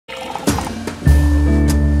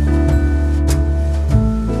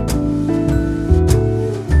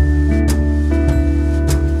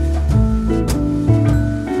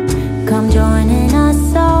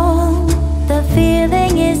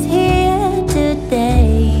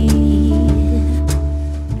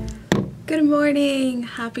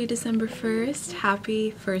Happy December 1st.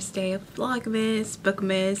 Happy first day of Vlogmas,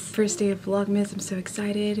 Bookmas. First day of Vlogmas, I'm so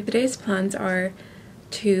excited. Today's plans are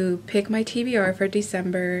to pick my TBR for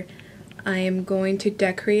December. I am going to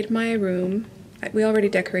decorate my room. We already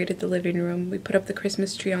decorated the living room. We put up the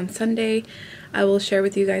Christmas tree on Sunday. I will share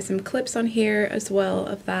with you guys some clips on here as well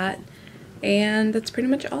of that. And that's pretty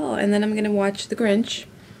much all. And then I'm gonna watch The Grinch.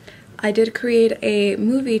 I did create a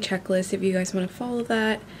movie checklist if you guys want to follow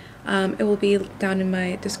that. It will be down in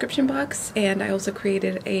my description box, and I also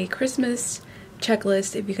created a Christmas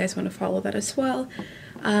checklist if you guys want to follow that as well.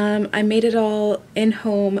 I made it all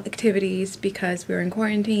in-home activities because we were in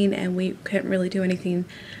quarantine and we couldn't really do anything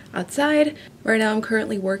outside. Right now I'm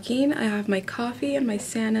currently working. I have my coffee and my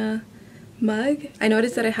Santa mug. I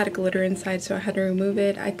noticed that I had glitter inside, so I had to remove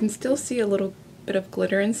it. I can still see a little bit of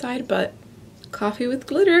glitter inside, but coffee with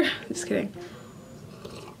glitter. Just kidding.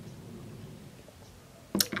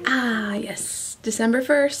 Ah, yes. December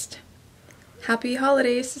 1st. Happy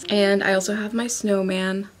holidays. And I also have my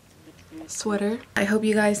snowman sweater. I hope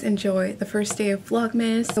you guys enjoy the first day of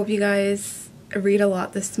Vlogmas. Hope you guys read a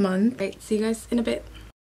lot this month. Alright, see you guys in a bit.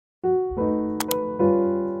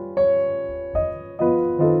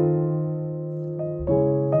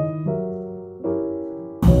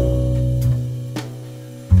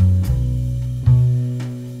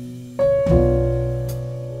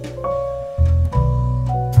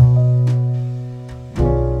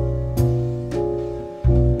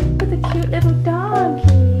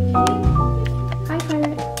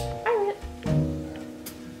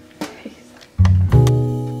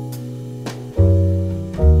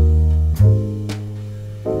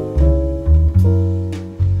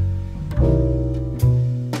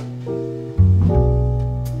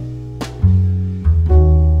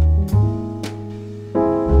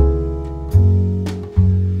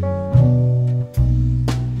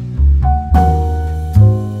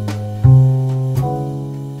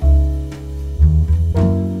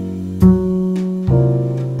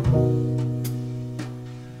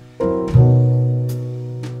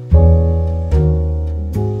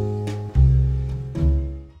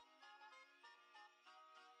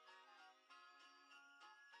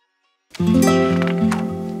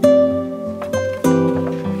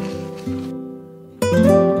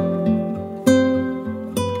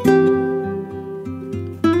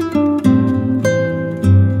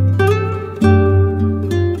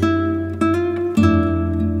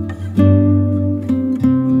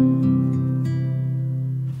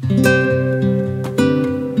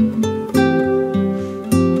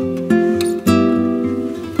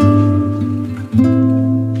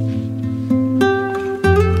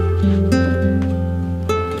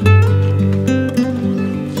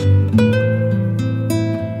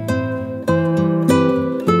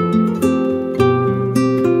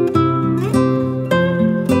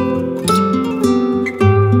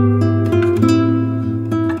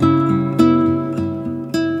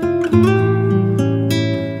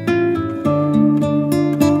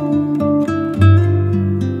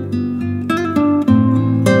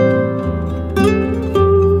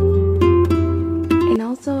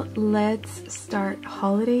 Let's start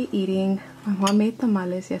holiday eating. My mom made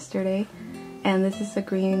tamales yesterday, and this is a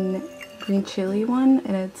green chili one,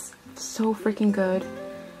 and it's so freaking good.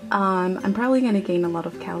 I'm probably gonna gain a lot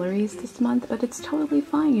of calories this month, but it's totally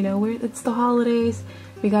fine, you know. It's the holidays.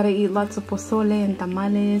 We gotta eat lots of pozole and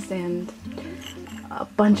tamales and a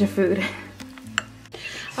bunch of food.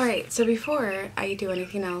 Alright, so before I do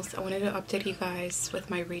anything else, I wanted to update you guys with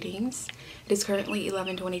my readings. It is currently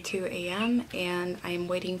 11:22 a.m. and I am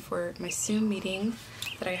waiting for my Zoom meeting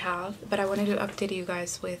that I have, but I wanted to update you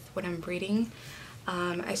guys with what I'm reading.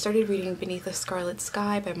 I started reading Beneath the Scarlet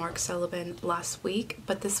Sky by Mark Sullivan last week,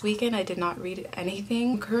 but this weekend I did not read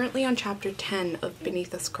anything. I'm currently on chapter 10 of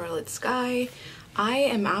Beneath the Scarlet Sky. I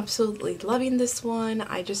am absolutely loving this one.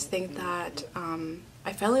 I just think that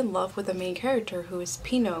I fell in love with the main character, who is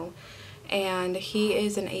Pino, and he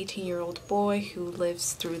is an 18-year-old boy who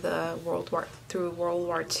lives through World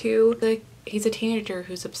War II. He's a teenager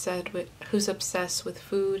who's obsessed with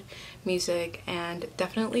food, music, and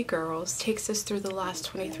definitely girls. Takes us through the last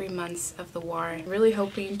 23 months of the war. I'm really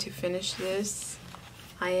hoping to finish this.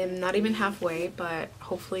 I am not even halfway, but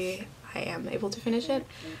hopefully I am able to finish it.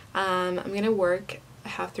 I'm gonna work. I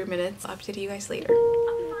have 3 minutes. I'll update you guys later.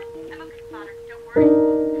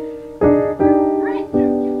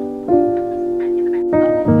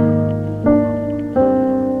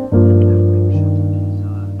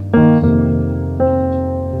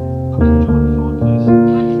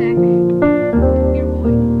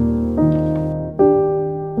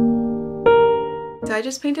 So I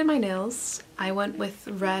just painted my nails. I went with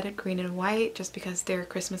red, green, and white just because they're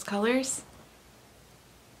Christmas colors.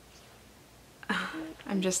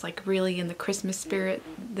 I'm just like really in the Christmas spirit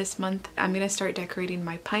this month. I'm gonna start decorating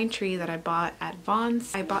my pine tree that I bought at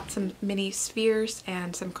Vaughn's. I bought some mini spheres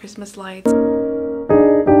and some Christmas lights.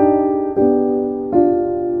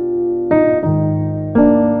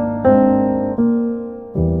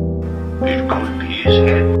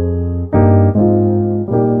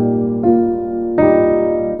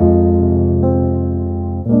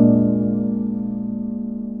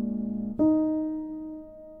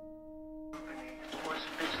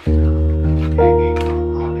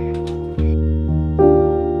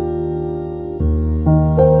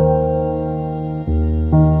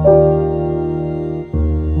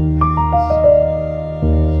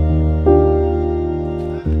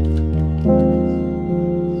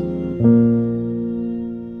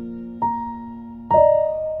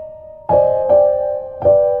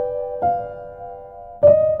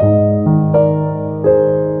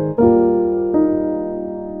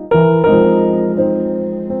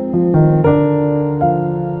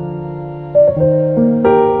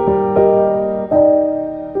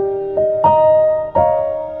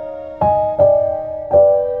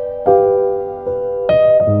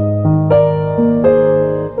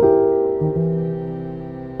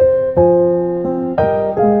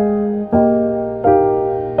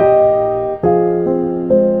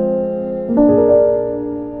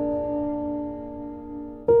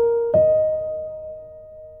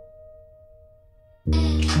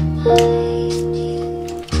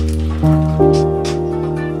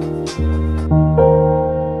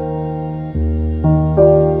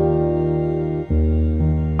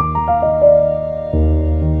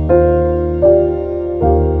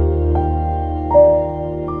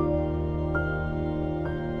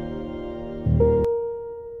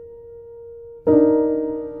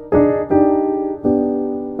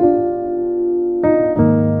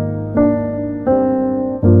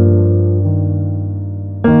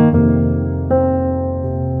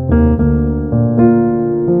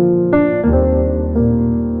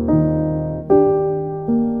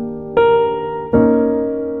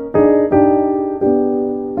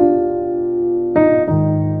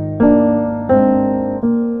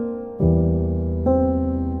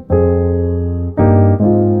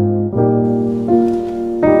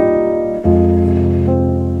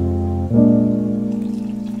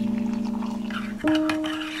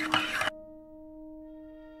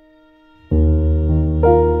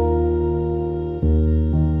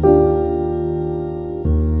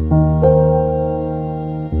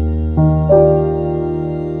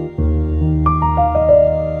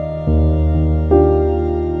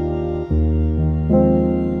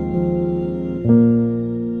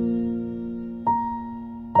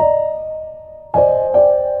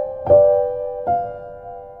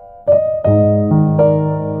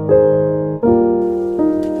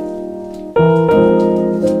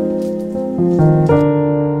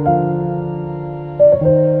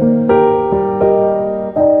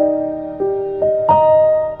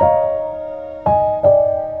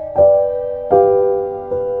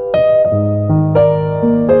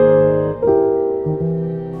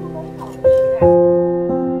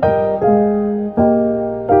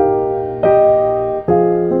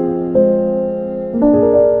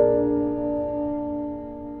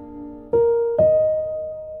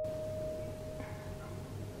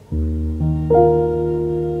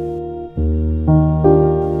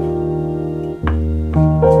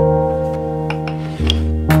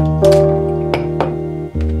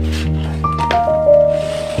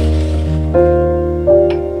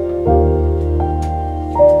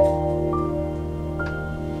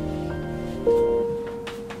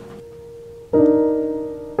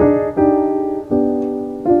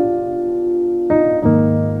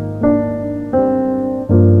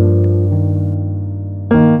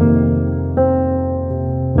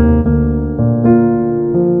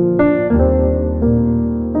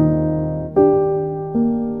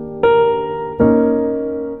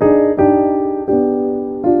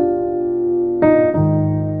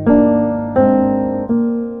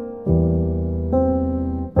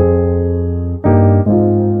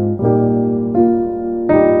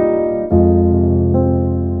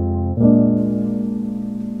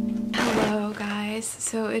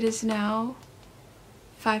 It is now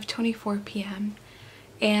 5:24 p.m.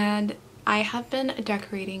 and I have been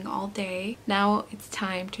decorating all day. Now it's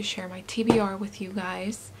time to share my TBR with you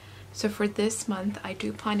guys. So for this month, I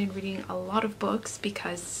do plan on reading a lot of books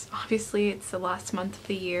because obviously it's the last month of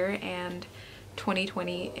the year and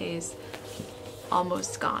 2020 is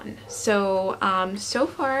almost gone. So so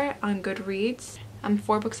far on Goodreads, I'm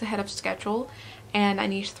 4 books ahead of schedule, and I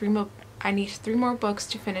need three more books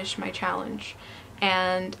to finish my challenge.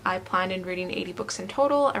 And I planned on reading 80 books in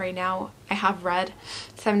total, and right now I have read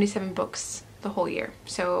 77 books the whole year.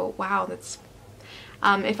 So wow, that's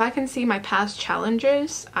if I can see my past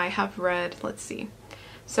challenges, I have read, let's see,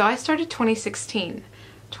 so I started 2016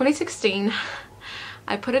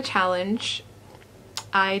 I put a challenge.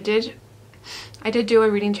 I did do a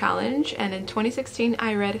reading challenge, and in 2016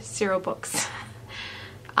 I read 0 books.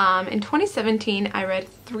 In 2017 I read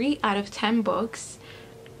 3 out of 10 books.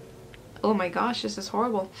 Oh my gosh, this is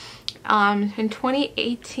horrible. In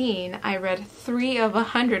 2018 I read 3 of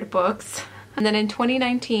 100 books. And then in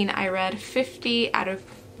 2019 I read 50 out of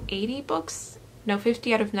 80 books. No,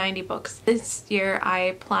 50 out of 90 books. This year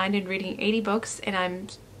I planned on reading 80 books, and I'm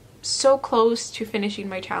so close to finishing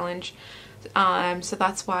my challenge. So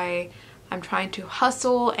that's why I'm trying to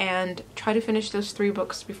hustle and try to finish those 3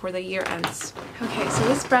 books before the year ends. Okay, so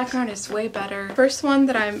this background is way better. First one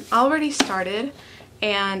that I'm already started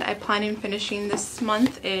and I plan on finishing this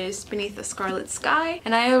month is Beneath the Scarlet Sky,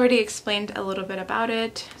 and I already explained a little bit about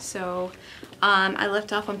it. So I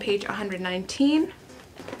left off on page 119.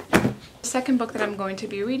 The second book that I'm going to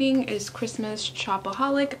be reading is Christmas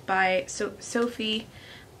Shopaholic by Sophie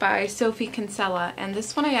Kinsella, and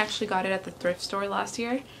this one I actually got it at the thrift store last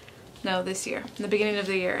year. No, this year, in the beginning of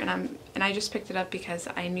the year, and I just picked it up because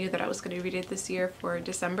I knew that I was going to read it this year for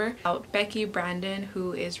December. About Becky Brandon,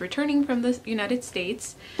 who is returning from the United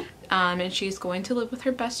States, and she's going to live with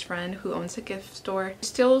her best friend who owns a gift store. She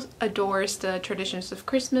still adores the traditions of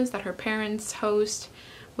Christmas that her parents host,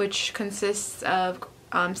 which consists of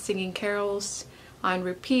singing carols on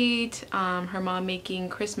repeat, her mom making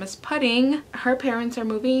Christmas pudding. Her parents are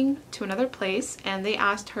moving to another place and they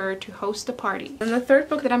asked her to host a party. And the third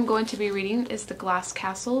book that I'm going to be reading is The Glass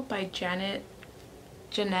Castle by Jeanette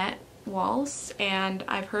Walls, and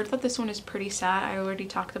I've heard that this one is pretty sad. I already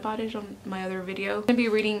talked about it on my other video. I'm going to be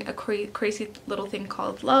reading A Crazy Little Thing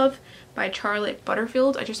Called Love by Charlotte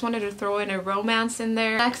Butterfield. I just wanted to throw in a romance in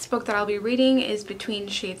there. The next book that I'll be reading is Between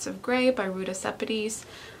Shades of Grey by Ruta Sepetys.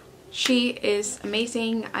 She is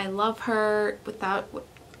amazing. I love her.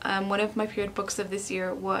 One of my favorite books of this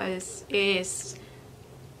year is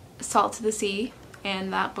Salt to the Sea,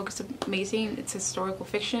 and that book is amazing. It's historical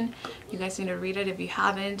fiction. You guys need to read it if you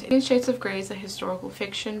haven't. Between Shades of Grey is a historical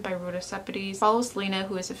fiction by Ruta Sepetys. It follows Lena,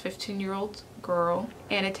 who is a 15-year-old girl,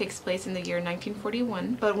 and it takes place in the year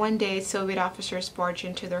 1941. But one day Soviet officers barge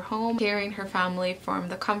into their home, tearing her family from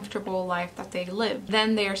the comfortable life that they lived.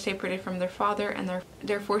 Then they are separated from their father, and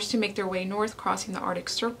they're forced to make their way north, crossing the Arctic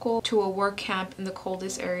Circle to a work camp in the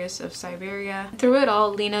coldest areas of Siberia. Through it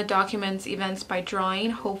all, Lena documents events by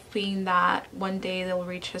drawing, hoping that one day they'll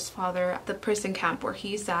reach his father at the prison camp where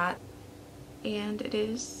he's at. And it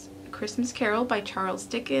is Christmas Carol by Charles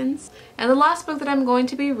Dickens. And the last book that I'm going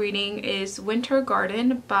to be reading is Winter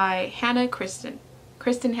Garden by Kristen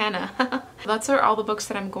Hanna. That's all the books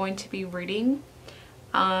that I'm going to be reading.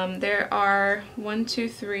 There are 1, 2,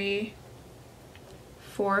 3,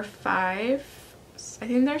 4, 5. I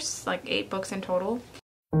think there's like 8 books in total.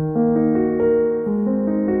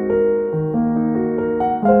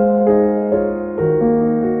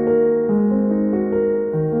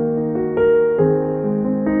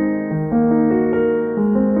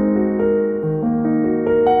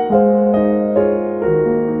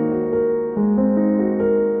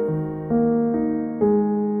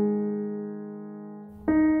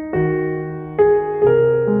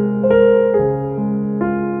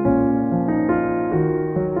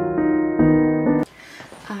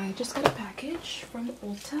 Just got a package from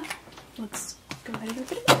Ulta. Let's go ahead and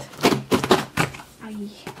open it.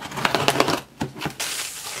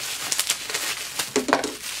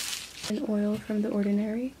 An oil from The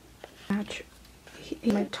Ordinary. Match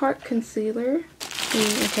my Tarte concealer.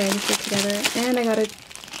 Okay, I just put it together. And I got a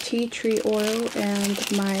tea tree oil and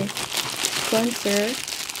my cleanser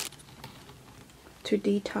to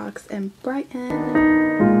detox and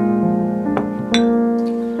brighten.